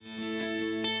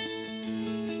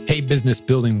Hey, Business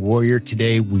Building Warrior.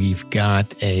 Today we've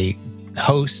got a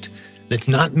host that's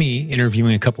not me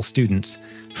interviewing a couple students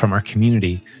from our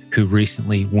community who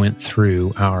recently went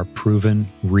through our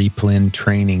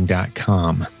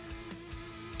provenreplentraining.com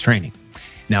training.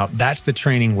 Now, that's the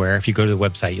training where if you go to the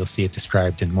website, you'll see it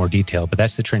described in more detail, but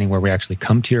that's the training where we actually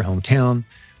come to your hometown,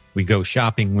 we go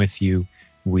shopping with you,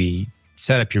 we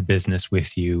set up your business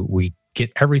with you, we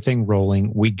get everything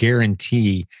rolling, we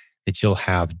guarantee that you'll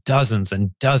have dozens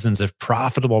and dozens of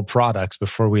profitable products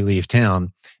before we leave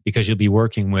town because you'll be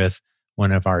working with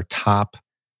one of our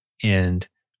top-end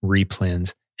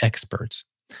Replens experts.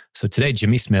 So today,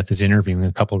 Jimmy Smith is interviewing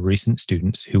a couple of recent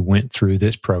students who went through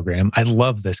this program. I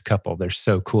love this couple. They're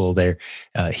so cool.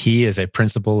 He is a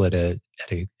principal at I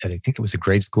think it was a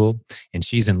grade school, and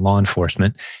she's in law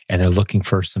enforcement, and they're looking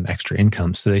for some extra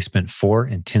income. So they spent 4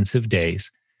 intensive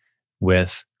days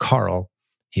with Carl.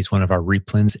 He's one of our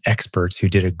Replens experts who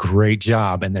did a great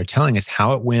job, and they're telling us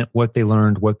how it went, what they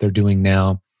learned, what they're doing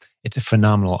now. It's a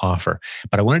phenomenal offer.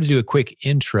 But I wanted to do a quick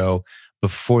intro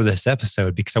before this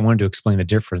episode because I wanted to explain the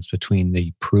difference between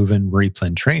the Proven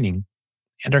Replen training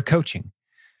and our coaching.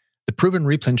 The Proven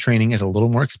Replen training is a little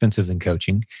more expensive than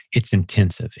coaching. It's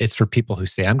intensive. It's for people who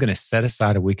say, I'm going to set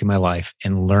aside a week in my life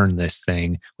and learn this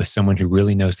thing with someone who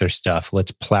really knows their stuff.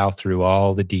 Let's plow through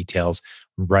all the details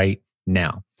right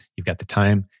now. You've got the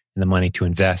time and the money to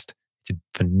invest. It's a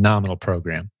phenomenal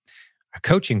program. Our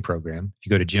coaching program, if you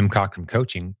go to Jim Cockrum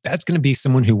Coaching, that's going to be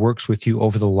someone who works with you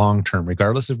over the long term,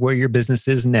 regardless of where your business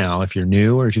is now. If you're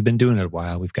new or if you've been doing it a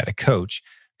while, we've got a coach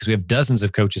because we have dozens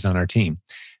of coaches on our team.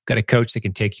 We've got a coach that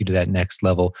can take you to that next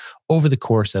level over the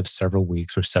course of several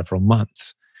weeks or several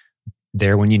months.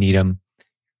 There when you need them,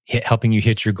 helping you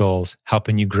hit your goals,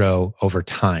 helping you grow over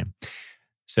time.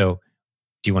 So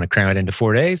do you want to cram it into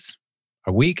 4 days?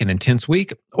 A week, an intense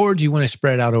week, or do you want to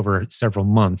spread it out over several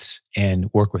months and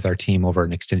work with our team over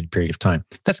an extended period of time?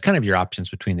 That's kind of your options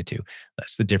between the two.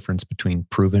 That's the difference between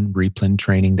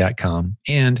provenreplentraining.com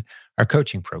and our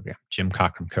coaching program, Jim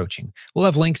Cockrum Coaching. We'll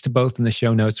have links to both in the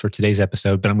show notes for today's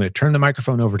episode, but I'm going to turn the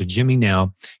microphone over to Jimmy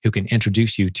now, who can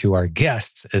introduce you to our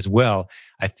guests as well.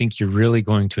 I think you're really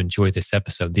going to enjoy this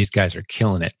episode. These guys are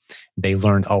killing it. They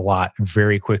learned a lot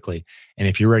very quickly. And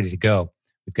if you're ready to go,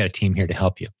 we've got a team here to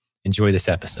help you. Enjoy this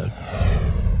episode.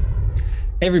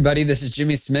 Hey, everybody, this is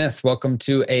Jimmy Smith. Welcome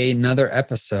to another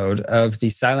episode of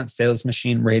the Silent Sales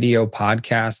Machine Radio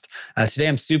podcast. Today,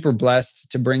 I'm super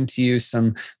blessed to bring to you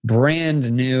some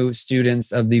brand new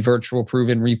students of the Virtual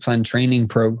Proven Replen training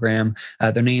program.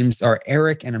 Their names are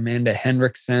Eric and Amanda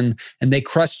Hendrickson, and they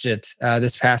crushed it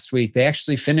this past week. They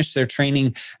actually finished their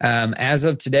training as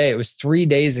of today. It was 3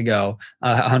 days ago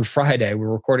on Friday.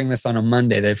 We're recording this on a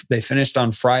Monday. They finished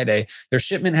on Friday. Their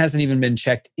shipment hasn't even been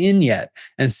checked in yet.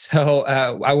 And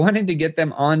so I wanted to get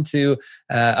them onto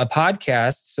a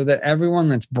podcast so that everyone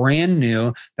that's brand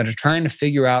new, that are trying to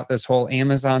figure out this whole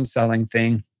Amazon selling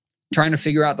thing, trying to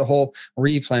figure out the whole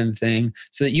Replen thing,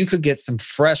 so that you could get some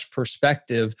fresh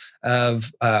perspective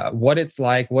of what it's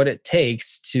like, what it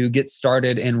takes to get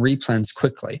started in Replens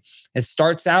quickly. It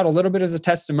starts out a little bit as a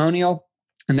testimonial,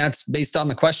 and that's based on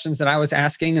the questions that I was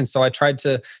asking. And so I tried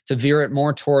to veer it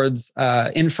more towards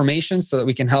information so that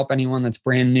we can help anyone that's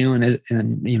brand new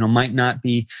and might not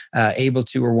be able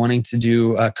to or wanting to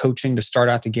do coaching to start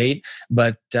out the gate.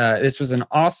 But this was an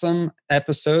awesome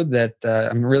episode that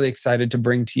I'm really excited to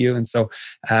bring to you. And so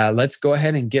let's go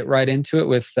ahead and get right into it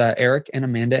with Eric and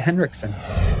Amanda Hendrickson.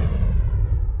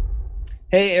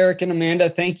 Hey, Eric and Amanda,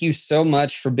 thank you so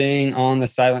much for being on the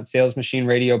Silent Sales Machine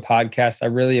Radio podcast. I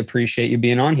really appreciate you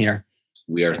being on here.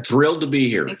 We are thrilled to be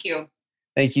here. Thank you.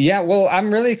 Thank you. Yeah, well,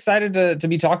 I'm really excited to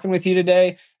be talking with you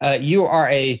today. You are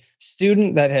a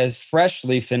student that has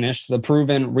freshly finished the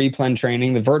Proven Replen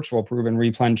training, the virtual Proven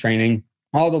Replen training.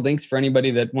 All the links for anybody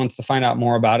that wants to find out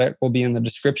more about it will be in the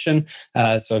description.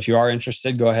 So if you are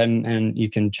interested, go ahead and you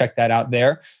can check that out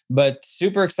there. But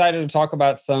super excited to talk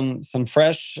about some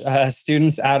fresh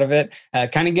students out of it,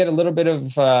 kind of get a little bit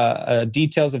of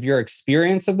details of your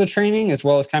experience of the training, as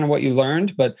well as kind of what you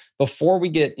learned. But before we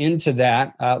get into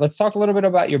that, let's talk a little bit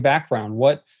about your background.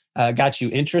 What got you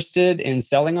interested in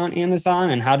selling on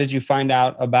Amazon, and how did you find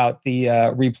out about the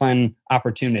Replen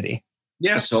opportunity?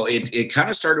 Yeah, so it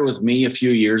kind of started with me a few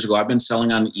years ago. I've been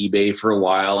selling on eBay for a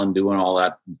while and doing all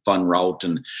that fun route,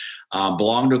 and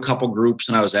belonged to a couple groups,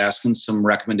 and I was asking some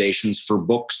recommendations for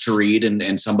books to read,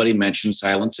 and somebody mentioned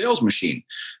Silent Sales Machine.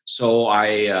 So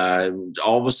I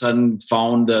all of a sudden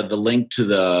found the link to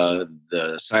the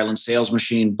Silent Sales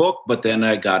Machine book, but then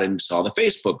I got and saw the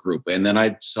Facebook group, and then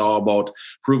I saw about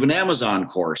Proven Amazon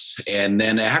course. And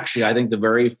then actually, I think the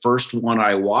very first one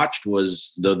I watched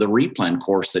was the Replen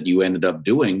course that you ended up up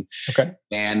doing. Okay.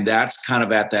 And that's kind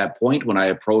of at that point when I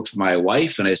approached my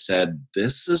wife and I said,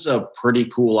 this is a pretty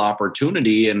cool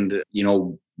opportunity. And,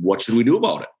 what should we do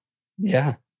about it?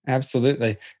 Yeah,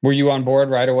 absolutely. Were you on board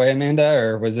right away, Amanda,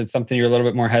 or was it something you were a little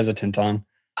bit more hesitant on?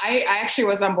 I actually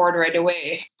was on board right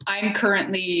away. I'm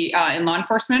currently in law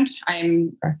enforcement.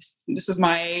 This is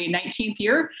my 19th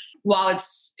year. While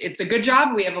it's a good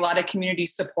job, we have a lot of community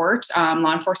support.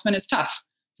 Law enforcement is tough.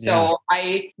 So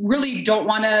I really don't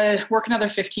want to work another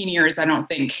 15 years, I don't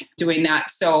think, doing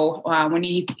that. So when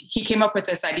he came up with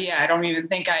this idea, I don't even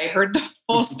think I heard the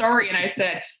full story. And I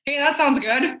said, hey, that sounds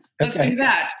good. Let's do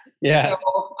that. Yeah.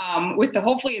 So with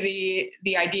hopefully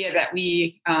the idea that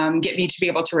we get me to be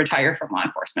able to retire from law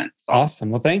enforcement. So. Awesome.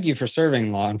 Well, thank you for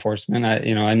serving law enforcement.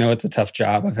 I know it's a tough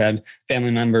job. I've had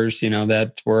family members,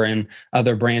 that were in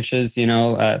other branches,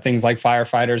 things like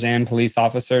firefighters and police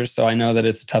officers. So I know that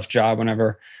it's a tough job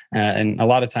whenever, and a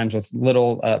lot of times with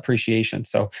little appreciation.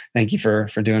 So thank you for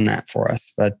doing that for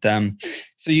us. But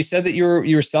so you said that you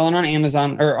were selling on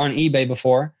Amazon or on eBay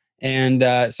before. And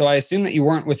so I assume that you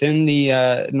weren't within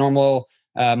the normal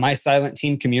My Silent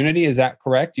Team community. Is that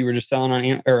correct? You were just selling on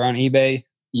eBay?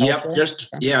 Yep.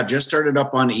 Just started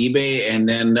up on eBay. And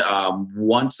then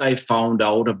once I found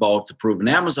out about the Proven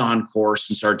Amazon course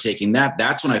and started taking that,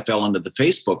 that's when I fell into the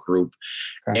Facebook group.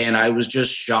 Okay. And I was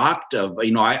just shocked of,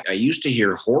 I used to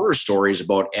hear horror stories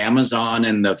about Amazon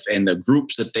and the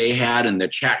groups that they had and the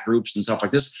chat groups and stuff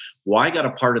like this. Well, I got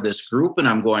a part of this group and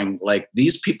I'm going like,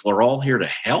 these people are all here to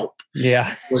help.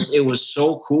 Yeah. It was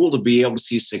so cool to be able to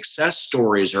see success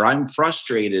stories or I'm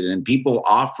frustrated and people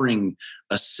offering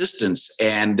assistance.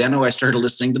 And then I started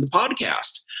listening to the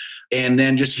podcast and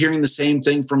then just hearing the same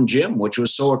thing from Jim, which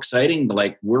was so exciting.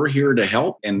 Like, we're here to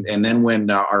help. And then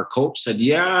when our coach said,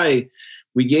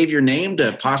 we gave your name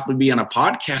to possibly be on a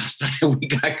podcast,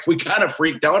 we kind of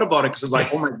freaked out about it because it's like,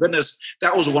 oh my goodness,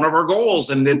 that was one of our goals.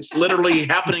 And it's literally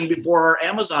happening before our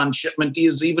Amazon shipment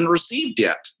is even received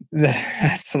yet.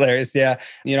 That's hilarious. Yeah.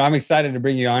 I'm excited to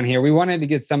bring you on here. We wanted to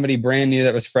get somebody brand new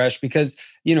that was fresh because,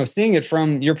 seeing it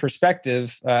from your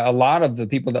perspective, a lot of the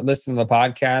people that listen to the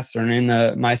podcast or in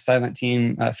the My Silent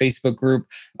Team Facebook group,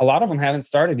 a lot of them haven't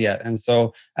started yet. And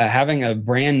so having a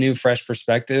brand new, fresh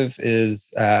perspective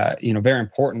is, very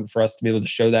important for us to be able to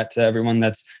show that to everyone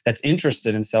that's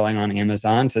interested in selling on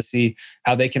Amazon to see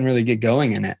how they can really get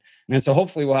going in it. And so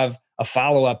hopefully we'll have a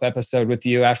follow-up episode with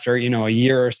you after, a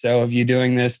year or so of you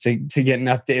doing this to get an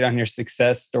update on your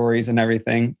success stories and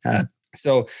everything.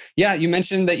 So you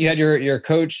mentioned that you had your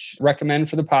coach recommend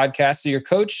for the podcast. So your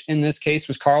coach in this case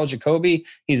was Carl Jacoby.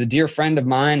 He's a dear friend of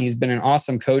mine. He's been an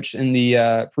awesome coach in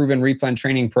the Proven Replen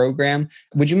training program.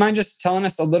 Would you mind just telling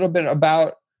us a little bit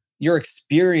about your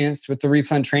experience with the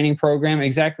Replen training program,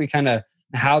 exactly kind of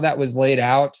how that was laid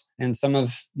out and some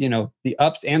of, the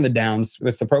ups and the downs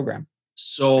with the program?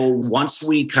 So once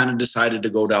we kind of decided to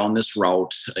go down this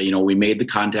route, we made the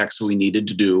contacts we needed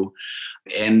to do.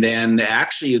 And then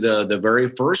actually the very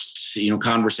first,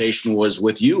 conversation was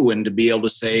with you and to be able to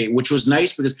say, which was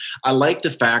nice because I like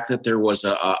the fact that there was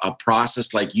a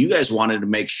process, like you guys wanted to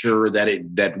make sure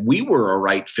that we were a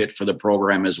right fit for the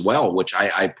program as well, which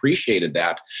I appreciated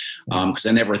that because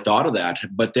I never thought of that.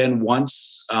 But then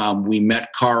once we met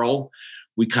Carl,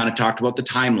 we kind of talked about the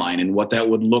timeline and what that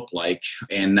would look like.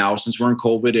 And now since we're in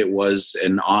COVID, it was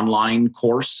an online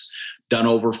course done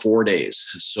over 4 days.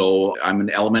 So I'm an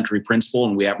elementary principal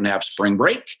and we happen to have spring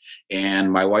break.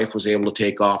 And my wife was able to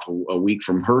take off a week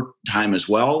from her time as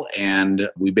well. And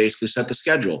we basically set the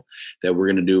schedule that we're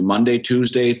going to do Monday,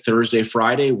 Tuesday, Thursday,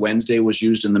 Friday. Wednesday was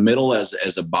used in the middle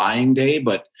as a buying day.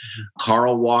 But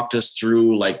Carl walked us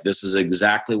through like, this is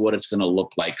exactly what it's going to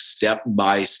look like step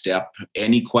by step.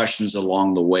 Any questions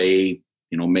along the way,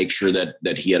 make sure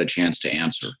that he had a chance to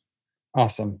answer.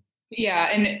 Awesome. Yeah.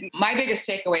 And my biggest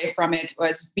takeaway from it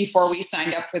was before we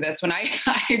signed up for this, when I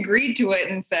agreed to it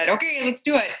and said, okay, let's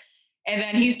do it. And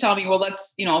then he's telling me, well,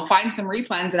 let's, find some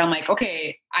replens. And I'm like,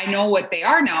 okay, I know what they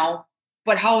are now,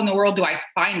 but how in the world do I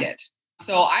find it?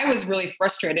 So I was really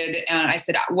frustrated. And I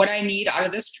said, what I need out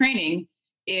of this training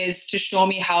is to show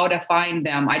me how to find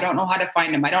them. I don't know how to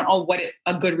find them. I don't know what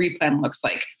a good replen looks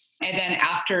like. And then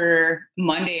after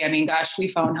Monday, we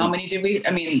found, how many did we?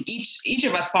 Each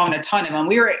of us found a ton of them.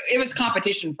 It was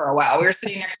competition for a while. We were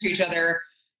sitting next to each other,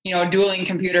 dueling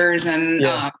computers. And,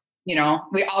 all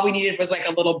we needed was like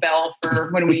a little bell for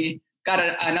when we got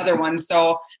another one.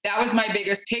 So that was my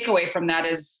biggest takeaway from that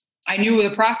is I knew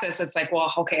the process. It's like,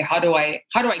 well, okay, how do I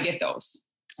get those?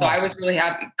 So awesome. I was really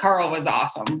happy. Carl was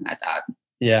awesome at that.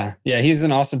 Yeah. He's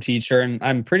an awesome teacher. And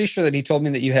I'm pretty sure that he told me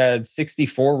that you had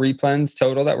 64 replens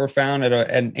total that were found at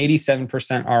an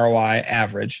 87% ROI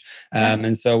average.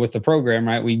 And so with the program,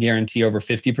 right, we guarantee over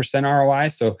 50% ROI.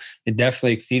 So it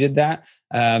definitely exceeded that.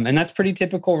 And that's pretty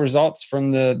typical results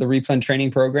from the replen training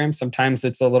program. Sometimes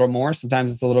it's a little more,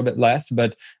 sometimes it's a little bit less.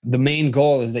 But the main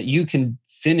goal is that you can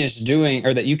finish doing,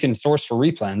 or that you can source for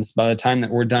replens by the time that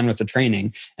we're done with the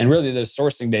training. And really those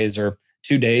sourcing days are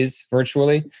 2 days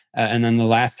virtually. And then the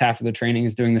last half of the training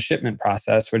is doing the shipment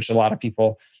process, which a lot of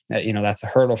people, that's a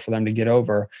hurdle for them to get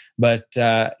over. But,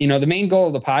 the main goal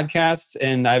of the podcast,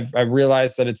 and I've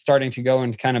realized that it's starting to go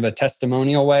in kind of a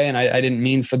testimonial way, and I didn't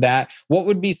mean for that. What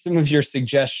would be some of your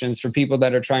suggestions for people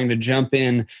that are trying to jump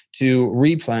in to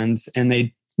replens and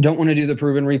they don't want to do the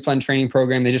proven replen training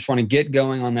program? They just want to get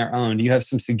going on their own. Do you have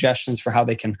some suggestions for how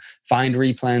they can find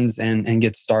replens and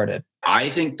get started? I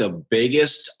think the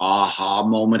biggest aha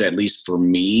moment, at least for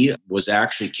me,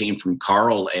 came from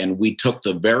Carl. And we took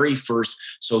the very first,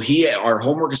 our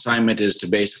homework assignment is to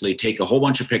basically take a whole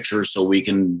bunch of pictures so we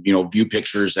can, view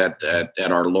pictures at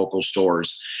our local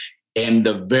stores. And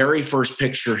the very first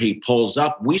picture he pulls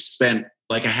up, we spent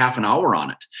like a half an hour on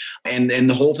it. And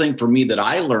the whole thing for me that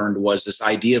I learned was this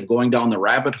idea of going down the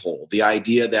rabbit hole, the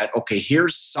idea that, okay,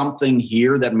 here's something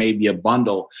here that may be a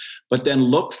bundle, but then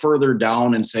look further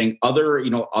down and saying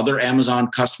other Amazon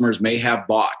customers may have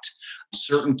bought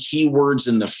certain keywords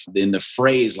in the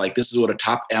phrase, like this is what a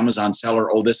top Amazon seller,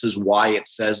 this is why it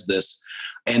says this.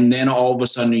 And then all of a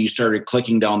sudden you started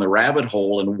clicking down the rabbit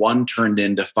hole, and one turned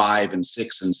into 5 and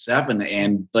 6 and 7.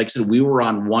 And like I said, we were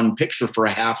on one picture for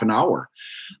a half an hour.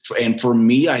 And for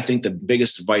me, I think the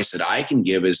biggest advice that I can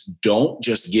give is don't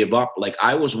just give up. Like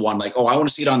I was one, like, I want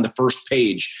to see it on the first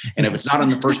page. And if it's not on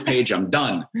the first page, I'm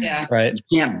done. Yeah. Right.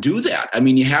 You can't do that. I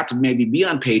mean, you have to maybe be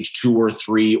on page 2 or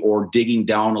 3 or digging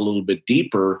down a little bit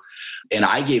deeper. And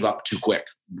I gave up too quick.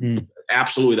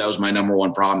 Absolutely. That was my number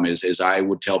one problem is I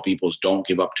would tell people is don't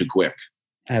give up too quick.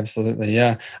 Absolutely.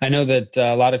 Yeah. I know that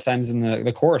a lot of times in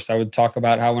the course, I would talk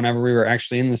about how whenever we were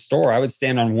actually in the store, I would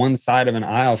stand on one side of an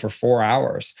aisle for 4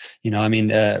 hours,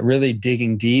 really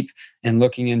digging deep and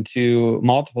looking into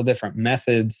multiple different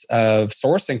methods of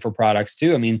sourcing for products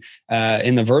too. I mean,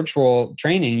 in the virtual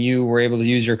training, you were able to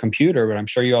use your computer, but I'm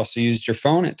sure you also used your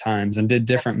phone at times and did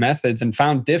different methods and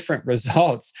found different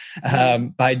results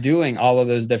by doing all of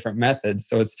those different methods.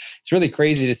 So it's really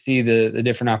crazy to see the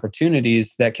different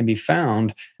opportunities that can be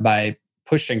found by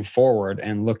pushing forward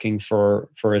and looking for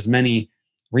as many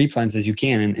replens as you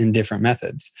can in different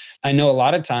methods. I know a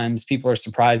lot of times people are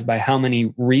surprised by how many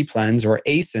replens or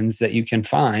ASINs that you can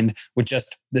find with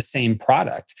just the same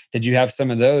product. Did you have some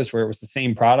of those where it was the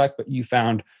same product, but you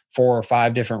found 4 or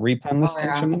 5 different replen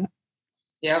listings from that?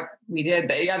 Yep, we did.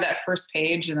 You had that first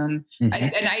page, and then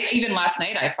I even last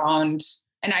night I found,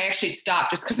 and I actually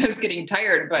stopped just because I was getting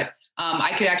tired, but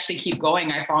I could actually keep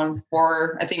going. I found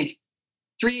 3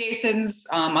 ASINs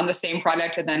on the same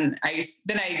product, and then I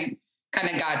kind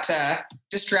of got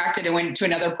distracted and went to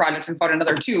another product and found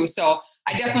another 2. So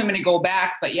I definitely am going to go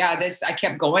back. But yeah, I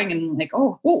kept going and like,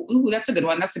 that's a good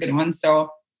one. That's a good one.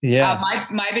 So yeah,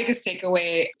 my biggest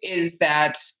takeaway is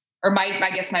that, or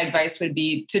I guess my advice would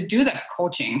be to do the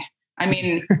coaching. I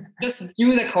mean, just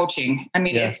do the coaching. I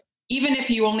mean, it's even if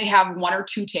you only have 1 or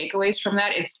 2 takeaways from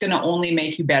that, it's going to only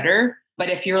make you better. But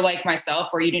if you're like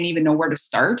myself, where you didn't even know where to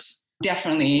start,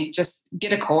 definitely just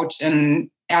get a coach and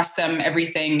ask them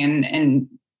everything and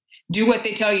do what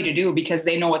they tell you to do, because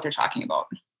they know what they're talking about.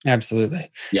 Absolutely.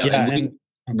 Yeah. And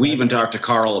we even talked to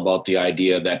Carl about the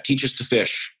idea that teach us to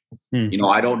fish.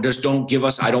 I don't give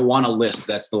us, I don't want a list.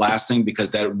 That's the last thing,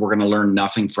 because that we're going to learn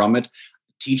nothing from it.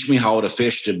 Teach me how to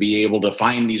fish to be able to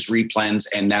find these replens.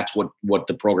 And that's what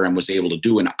the program was able to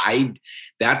do. And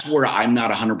that's where I'm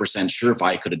not 100% sure if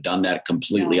I could have done that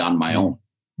completely on my own.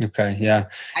 Okay. Yeah.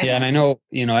 Yeah. And I know,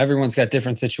 everyone's got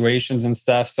different situations and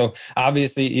stuff. So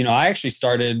obviously, I actually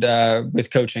started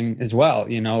with coaching as well,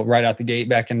 right out the gate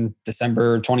back in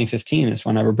December 2015 is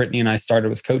whenever Brittany and I started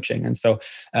with coaching. And so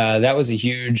that was a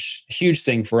huge, huge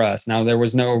thing for us. Now, there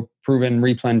was no proven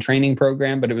replen training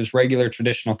program, but it was regular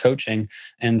traditional coaching.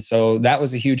 And so that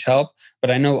was a huge help.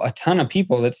 But I know a ton of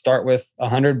people that start with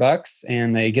 $100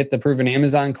 and they get the proven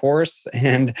Amazon course,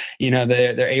 and,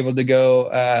 they're able to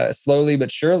go slowly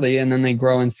but surely, and then they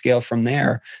grow and scale from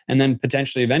there. And then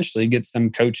potentially eventually get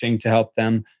some coaching to help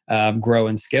them grow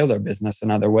and scale their business in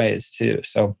other ways too.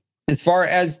 So as far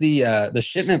as the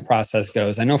shipment process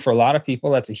goes, I know for a lot of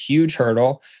people, that's a huge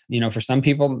hurdle. For some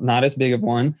people, not as big of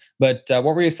one. But what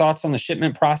were your thoughts on the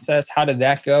shipment process? How did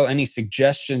that go? Any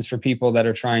suggestions for people that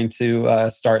are trying to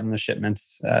start in the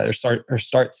shipments or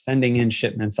start sending in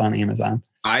shipments on Amazon?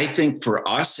 I think for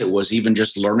us, it was even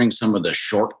just learning some of the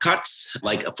shortcuts.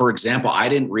 Like, for example, I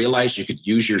didn't realize you could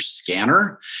use your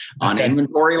scanner on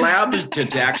Inventory Lab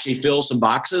to actually fill some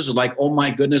boxes. Like, oh my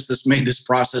goodness, this made this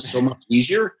process so much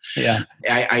easier. Yeah.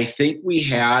 I think we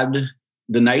had,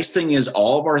 the nice thing is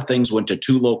all of our things went to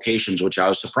 2 locations, which I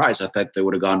was surprised. I thought they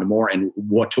would have gone to more. And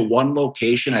to 1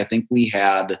 location, I think we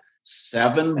had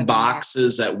 7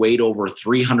 boxes that weighed over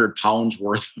 300 pounds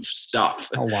worth of stuff.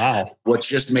 Oh, wow. Which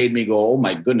just made me go, oh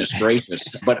my goodness gracious.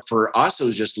 But for us, it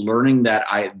was just learning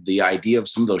the idea of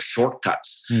some of those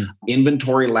shortcuts.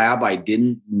 Inventory Lab, I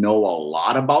didn't know a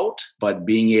lot about, but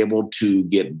being able to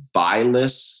get buy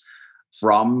lists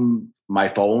from my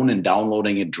phone and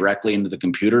downloading it directly into the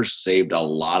computer saved a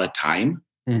lot of time.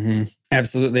 Mm-hmm.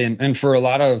 Absolutely. And for a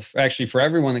lot of, actually for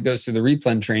everyone that goes through the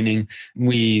Replen training,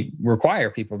 we require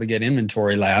people to get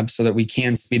Inventory Lab so that we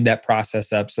can speed that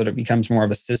process up so that it becomes more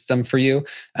of a system for you.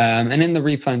 And in the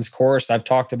Replen's course, I've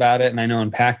talked about it, and I know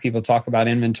in PAC people talk about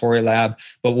Inventory Lab,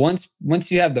 but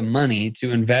once you have the money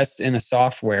to invest in a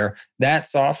software, that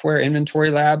software, Inventory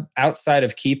Lab, outside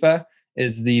of Keepa,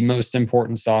 is the most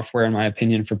important software, in my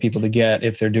opinion, for people to get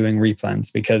if they're doing replens,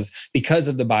 because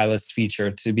of the buy list feature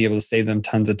to be able to save them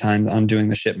tons of time on doing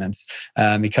the shipments,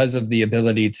 because of the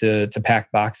ability to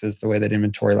pack boxes the way that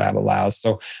Inventory Lab allows.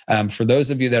 So for those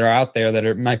of you that are out there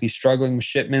that might be struggling with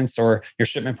shipments, or your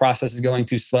shipment process is going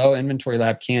too slow, Inventory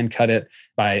Lab can cut it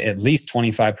by at least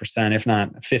 25%, if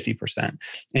not 50%.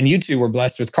 And you two were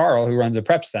blessed with Carl, who runs a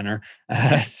prep center.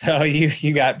 So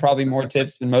you got probably more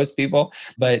tips than most people.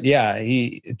 But yeah,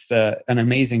 it's an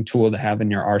amazing tool to have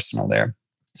in your arsenal there.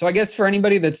 So I guess for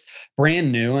anybody that's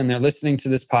brand new and they're listening to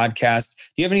this podcast, do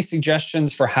you have any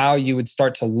suggestions for how you would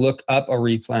start to look up a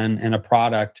replen and a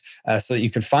product so that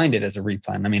you could find it as a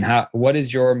replen? I mean, what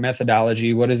is your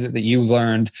methodology? What is it that you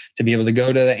learned to be able to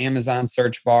go to the Amazon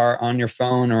search bar on your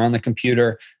phone or on the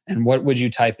computer? And what would you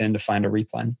type in to find a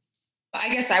replen? I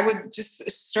guess I would just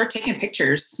start taking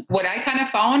pictures. What I kind of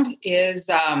found is,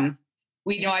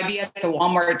 I'd be at the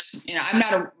Walmart. I'm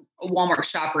not a Walmart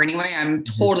shopper anyway. I'm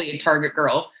totally a Target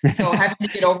girl. So having to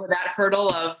get over that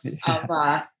hurdle of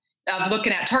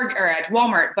looking at Target or at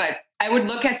Walmart, but I would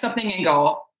look at something and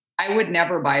go, I would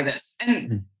never buy this.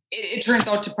 And it turns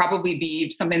out to probably be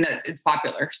something that is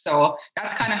popular. So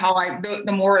that's kind of how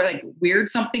the more like weird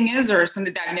something is, or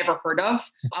something that I've never heard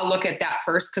of, I'll look at that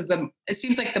first, because it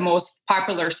seems like the most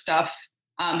popular stuff.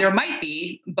 There might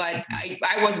be, but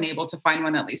I wasn't able to find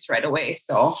one at least right away.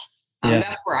 So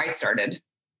that's where I started.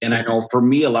 And I know for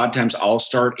me, a lot of times I'll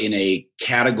start in a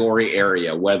category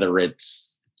area, whether it's,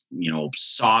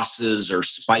 sauces or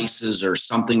spices or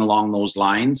something along those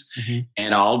lines.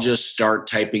 And I'll just start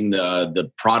typing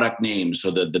the product name. So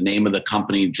the name of the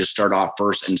company, just start off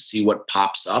first and see what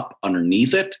pops up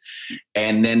underneath it.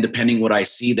 And then depending what I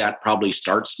see, that probably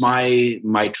starts my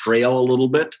trail a little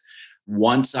bit.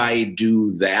 Once I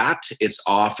do that, it's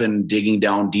often digging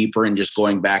down deeper and just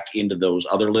going back into those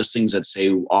other listings that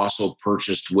say also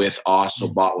purchased with, also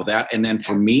bought with that. And then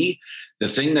for me, the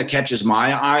thing that catches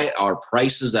my eye are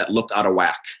prices that look out of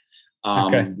whack.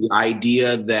 The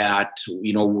idea that,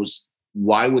 was,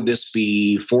 why would this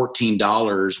be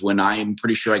 $14 when I'm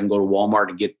pretty sure I can go to Walmart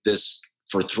and get this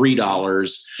for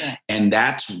 $3. And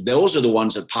those are the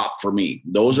ones that pop for me.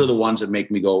 Those are the ones that make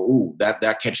me go, ooh,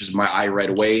 that catches my eye right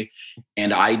away.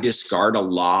 And I discard a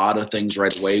lot of things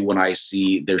right away when I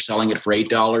see they're selling it for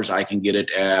 $8. I can get it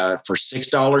for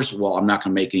 $6. Well, I'm not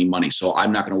going to make any money. So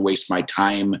I'm not going to waste my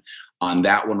time on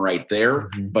that one right there.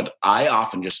 But I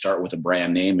often just start with a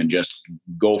brand name and just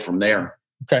go from there.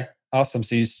 Okay. Awesome.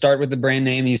 So you start with the brand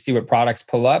name, you see what products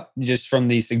pull up just from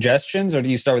the suggestions, or do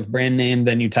you start with brand name,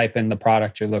 then you type in the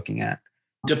product you're looking at?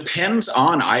 Depends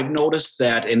on, I've noticed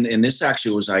that, and this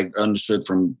actually was, I understood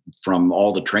from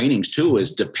all the trainings too,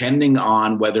 is depending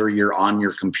on whether you're on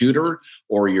your computer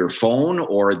or your phone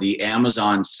or the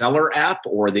Amazon seller app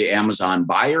or the Amazon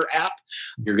buyer app,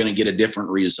 you're going to get a different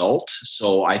result.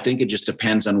 So I think it just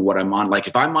depends on what I'm on. Like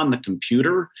if I'm on the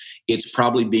computer, it's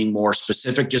probably being more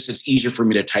specific. Just it's easier for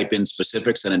me to type in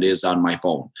specifics than it is on my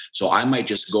phone. So I might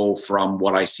just go from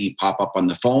what I see pop up on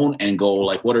the phone and go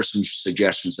like, what are some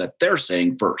suggestions that they're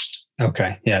saying first?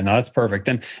 Okay. Yeah, no, that's perfect.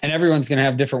 And everyone's going to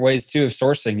have different ways too of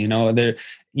sourcing.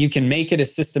 You can make it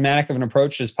as systematic of an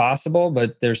approach as possible,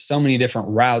 but there's so many different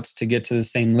routes to get to the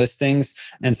same listings.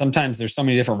 And sometimes there's so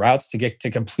many different routes to get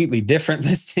to completely different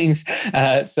listings.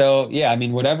 So yeah, I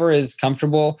mean, whatever is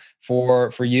comfortable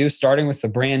for you, starting with the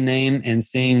brand name and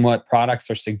seeing what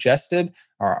products are suggested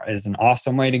is an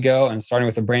awesome way to go. And starting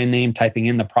with a brand name, typing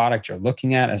in the product you're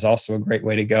looking at is also a great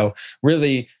way to go.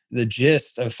 Really, the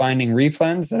gist of finding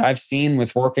replens that I've seen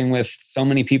with working with so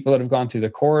many people that have gone through the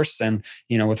course and,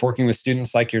 with working with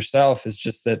students like yourself is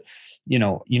just that, you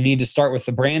need to start with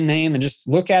the brand name and just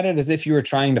look at it as if you were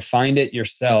trying to find it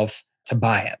yourself to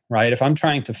buy it, right? If I'm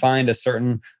trying to find a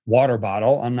certain water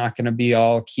bottle, I'm not going to be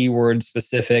all keyword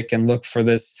specific and look for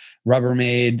this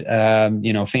Rubbermaid,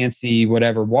 fancy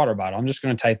whatever water bottle. I'm just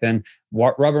going to type in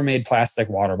Rubbermaid plastic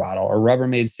water bottle or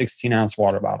Rubbermaid 16-ounce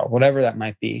water bottle, whatever that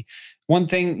might be. One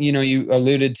thing, you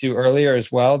alluded to earlier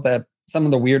as well, that some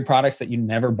of the weird products that you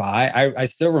never buy. I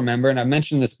still remember, and I've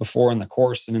mentioned this before in the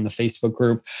course and in the Facebook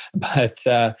group, but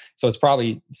so it's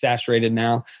probably saturated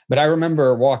now. But I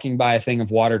remember walking by a thing of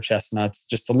water chestnuts,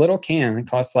 just a little can. It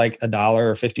costs like $1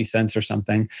 or 50 cents or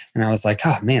something. And I was like,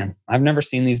 oh man, I've never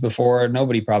seen these before.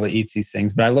 Nobody probably eats these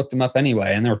things, but I looked them up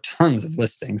anyway. And there were tons of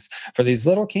listings for these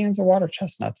little cans of water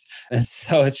chestnuts. And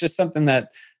so it's just something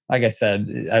that, like I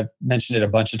said, I've mentioned it a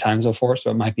bunch of times before, so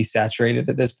it might be saturated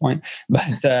at this point. But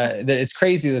it's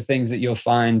crazy the things that you'll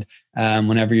find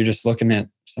whenever you're just looking at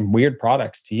some weird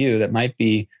products to you that might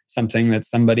be something that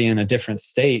somebody in a different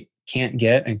state can't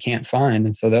get and can't find.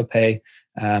 And so they'll pay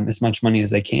as much money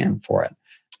as they can for it.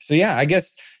 So yeah, I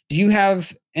guess, do you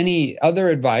have any other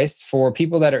advice for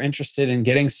people that are interested in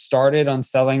getting started on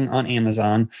selling on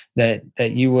Amazon that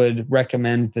you would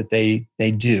recommend that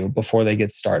they do before they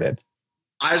get started?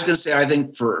 I was going to say, I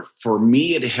think for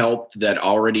me, it helped that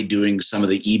already doing some of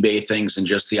the eBay things and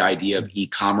just the idea of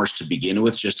e-commerce to begin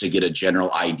with, just to get a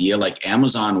general idea. Like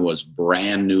Amazon was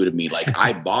brand new to me. Like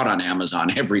I bought on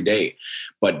Amazon every day,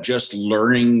 but just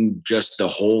learning just the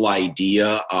whole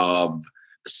idea of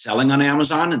selling on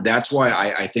Amazon. That's why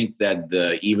I think that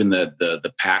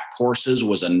the pack courses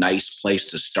was a nice place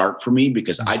to start for me,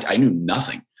 because I knew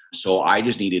nothing. So I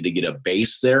just needed to get a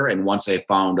base there. And once I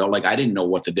found out, I didn't know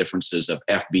what the differences of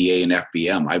FBA and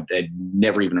FBM. I'd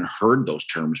never even heard those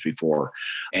terms before.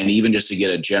 And even just to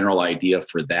get a general idea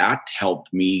for that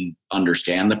helped me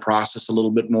understand the process a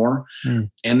little bit more.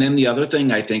 And then the other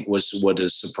thing I think was what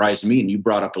has surprised me, and you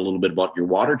brought up a little bit about your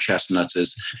water chestnuts,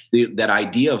 is that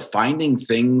idea of finding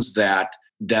things that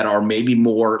are maybe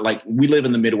more like, we live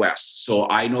in the Midwest. So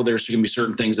I know there's going to be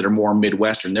certain things that are more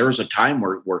Midwestern. There was a time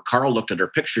where Carl looked at her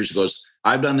pictures and goes,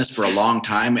 I've done this for a long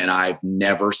time and I've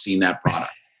never seen that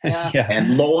product. Yeah.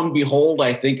 And lo and behold,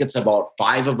 I think it's about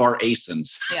 5 of our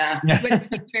ASINs. Yeah. But to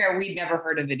be fair, we'd never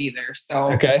heard of it either.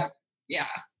 So okay. Yeah.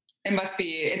 It must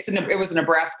be, it was a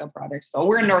Nebraska product. So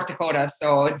we're in North Dakota.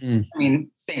 So it's,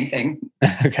 same thing.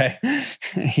 Okay.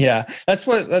 Yeah. That's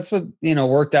what,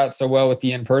 worked out so well with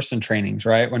the in-person trainings,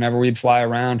 right? Whenever we'd fly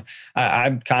around,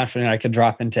 I'm confident I could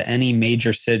drop into any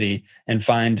major city and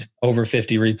find over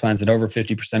 50 replens at over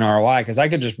 50% ROI. Cause I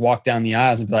could just walk down the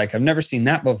aisles and be like, I've never seen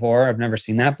that before. I've never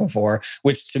seen that before,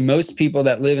 which to most people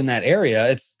that live in that area,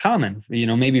 it's common.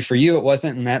 Maybe for you, it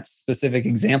wasn't in that specific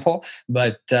example,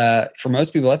 but for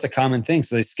most people, that's a common thing.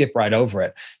 So they skip right over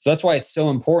it. So that's why it's so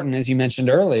important, as you mentioned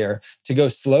earlier, to go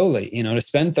slowly, to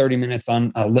spend 30 minutes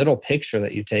on a little picture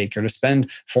that you take, or to spend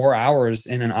 4 hours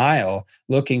in an aisle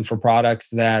looking for products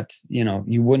that,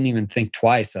 you wouldn't even think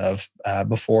twice of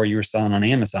before you were selling on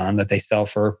Amazon, that they sell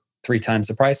for 3 times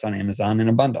the price on Amazon in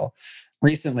a bundle.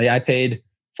 Recently, I paid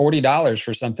 $40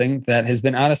 for something that has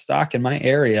been out of stock in my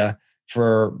area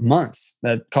for months.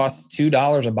 That costs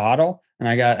 $2 a bottle. And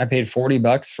I paid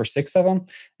 $40 for 6 of them.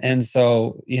 And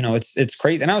so, it's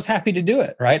crazy. And I was happy to do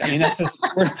it, right? I mean, that's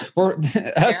we're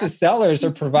us as sellers are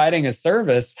providing a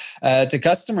service to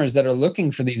customers that are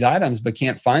looking for these items, but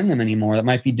can't find them anymore, that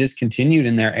might be discontinued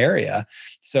in their area.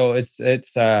 So it's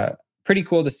pretty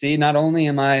cool to see. Not only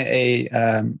am I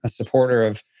a supporter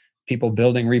of people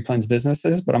building replens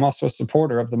businesses, but I'm also a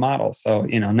supporter of the model. So,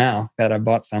 now that I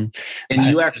bought some. And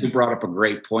you actually brought up a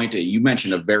great point. You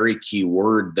mentioned a very key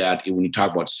word that when you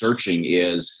talk about searching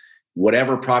is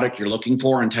whatever product you're looking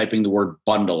for and typing the word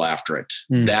bundle after it.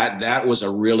 That was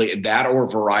that or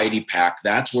variety pack.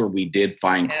 That's where we did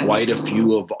find quite a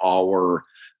few of our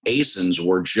ASINs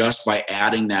were just by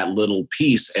adding that little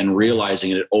piece and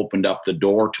realizing it opened up the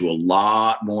door to a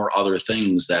lot more other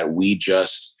things that we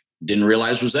just didn't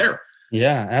realize was there.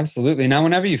 Yeah, absolutely. Now,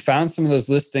 whenever you found some of those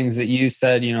listings that you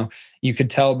said, you could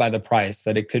tell by the price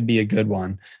that it could be a good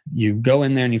one, you go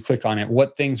in there and you click on it.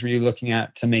 What things were you looking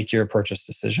at to make your purchase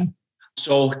decision?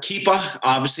 So Keepa,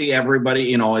 obviously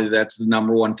everybody, that's the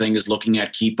number one thing, is looking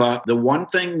at Keepa. The one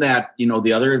thing that,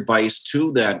 the other advice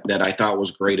too, that I thought was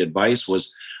great advice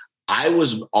was, I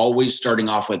was always starting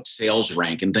off with Sales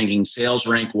Rank and thinking Sales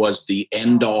Rank was the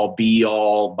end all be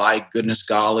all. By goodness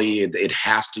golly,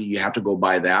 you have to go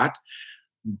by that.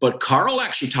 But Carl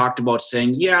actually talked about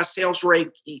saying, yeah, sales rate,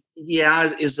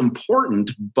 is important,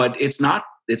 but it's not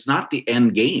the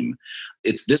end game.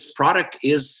 It's this product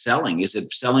is selling. Is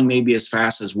it selling maybe as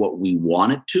fast as what we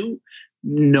want it to?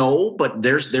 No, but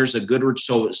there's a good.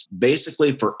 So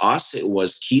basically for us, it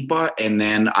was Keepa, and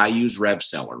then I use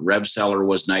RevSeller. RevSeller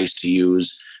was nice to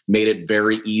use, made it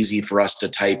very easy for us to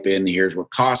type in, here's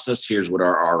what costs us, here's what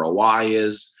our ROI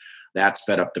is. That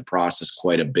sped up the process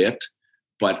quite a bit.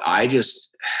 But I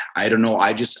don't know.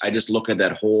 I just look at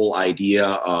that whole idea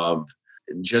of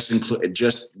just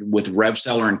with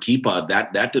RevSeller and Keepa,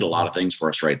 that did a lot of things for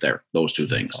us right there. Those two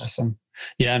things. That's awesome.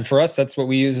 Yeah. And for us, that's what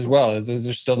we use as well. Those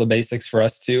are still the basics for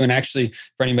us too. And actually,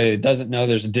 for anybody that doesn't know,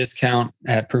 there's a discount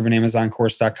at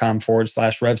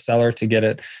provenamazoncourse.com/RevSeller to get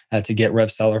it, to get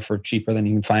RevSeller for cheaper than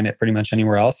you can find it pretty much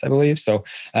anywhere else, I believe. So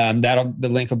the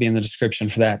link will be in the description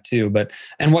for that too.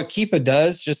 And what Keepa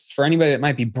does, just for anybody that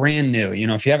might be brand new,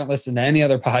 if you haven't listened to any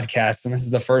other podcasts, and this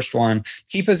is the first one,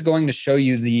 Keepa is going to show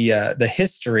you the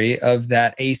history of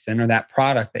that ASIN or that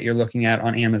product that you're looking at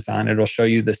on Amazon. It'll show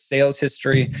you the sales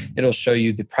history. It'll show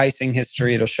you the pricing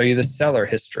history. It'll show you the seller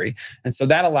history. And so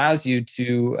that allows you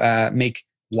to make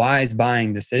wise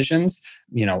buying decisions,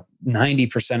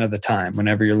 90% of the time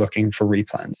whenever you're looking for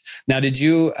replens. Now, did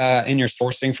you, in your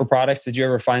sourcing for products, did you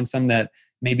ever find some that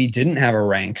maybe didn't have a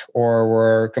rank or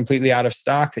were completely out of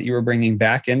stock that you were bringing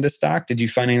back into stock? Did you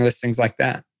find any listings like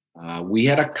that? We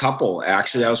had a couple.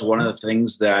 Actually, that was one of the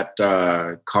things that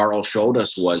Carl showed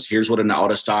us was, here's what an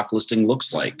out-of-stock listing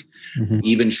looks like. Mm-hmm.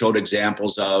 Even showed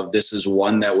examples of, this is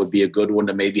one that would be a good one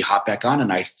to maybe hop back on.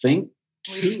 And I think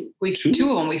two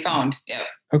of them we found. Yeah.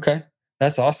 Okay.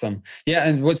 That's awesome. Yeah.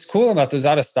 And what's cool about those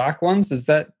out of stock ones is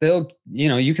that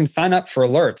you can sign up for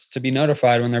alerts to be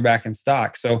notified when they're back in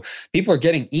stock. So people are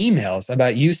getting emails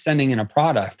about you sending in a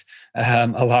product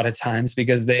a lot of times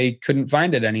because they couldn't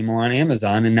find it anymore on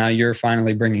Amazon. And now you're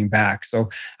finally bringing back. So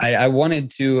I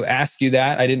wanted to ask you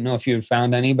that. I didn't know if you had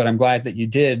found any, but I'm glad that you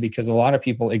did, because a lot of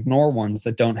people ignore ones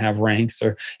that don't have ranks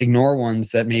or ignore ones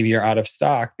that maybe are out of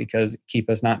stock because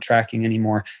Keepa's not tracking any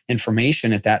more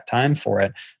information at that time for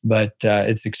it. But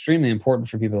it's extremely important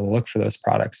for people to look for those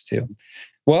products too.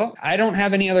 Well, I don't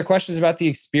have any other questions about the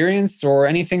experience or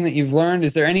anything that you've learned.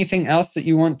 Is there anything else that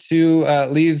you want to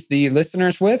leave the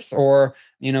listeners with? Or,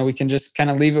 we can just kind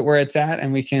of leave it where it's at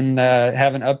and we can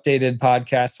have an updated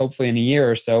podcast, hopefully in a year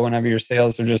or so, whenever your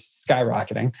sales are just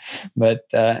skyrocketing. But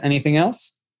anything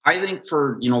else? I think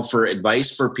for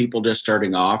advice for people just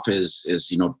starting off is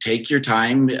take your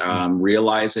time,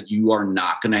 realize that you are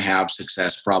not going to have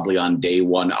success probably on day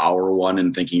one, hour one,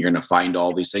 and thinking you're going to find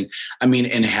all these things.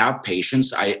 And have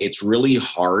patience. It's really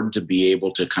hard to be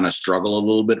able to kind of struggle a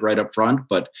little bit right up front.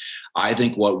 But I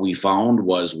think what we found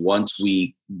was, once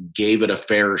we gave it a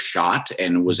fair shot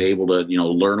and was able to,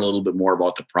 learn a little bit more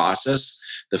about the process,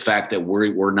 the fact that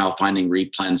we're now finding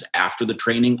replens after the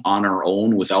training on our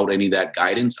own without any of that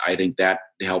guidance, I think that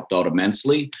helped out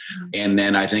immensely. Mm-hmm. And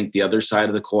then I think the other side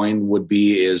of the coin would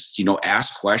be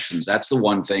ask questions. That's the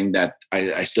one thing that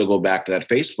I still go back to that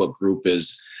Facebook group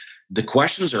is, the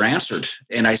questions are answered.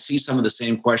 And I see some of the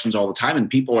same questions all the time, and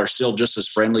people are still just as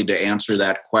friendly to answer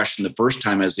that question the first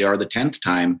time as they are the 10th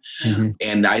time. Mm-hmm.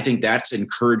 And I think that's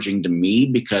encouraging to me,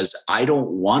 because I don't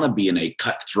want to be in a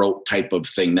cutthroat type of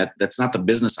thing. That's not the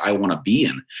business I want to be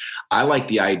in. I like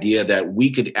the idea that we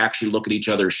could actually look at each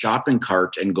other's shopping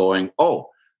cart and going, oh,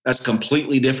 that's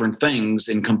completely different things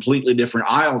in completely different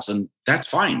aisles. And that's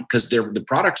fine, because the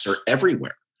products are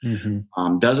everywhere.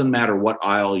 Mm-hmm. Doesn't matter what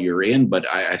aisle you're in, but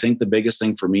I think the biggest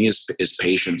thing for me is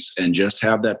patience, and just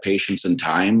have that patience and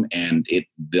time, and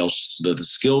the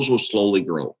skills will slowly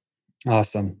grow.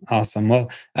 Awesome. Well,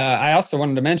 I also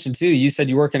wanted to mention too, you said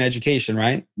you work in education,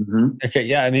 right? Mm-hmm. Okay.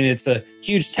 Yeah. It's a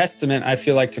huge testament, I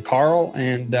feel like, to Carl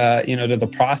and, to the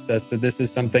process, that this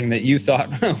is something that you thought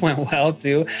went well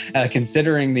too,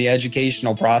 considering the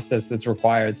educational process that's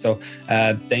required. So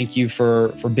thank you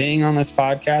for being on this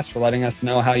podcast, for letting us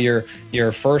know how your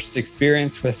first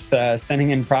experience with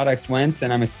sending in products went.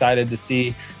 And I'm excited to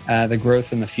see the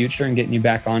growth in the future and getting you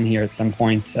back on here at some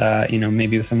point,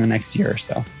 maybe within the next year or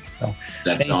so. So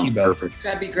that sounds perfect.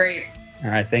 That'd be great. All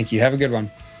right. Thank you. Have a good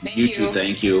one. Thank you. You too.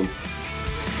 Thank you.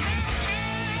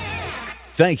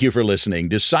 Thank you for listening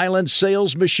to Silent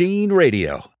Sales Machine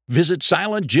Radio. Visit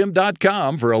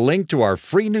silentjim.com for a link to our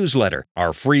free newsletter,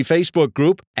 our free Facebook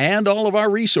group, and all of our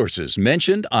resources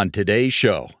mentioned on today's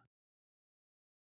show.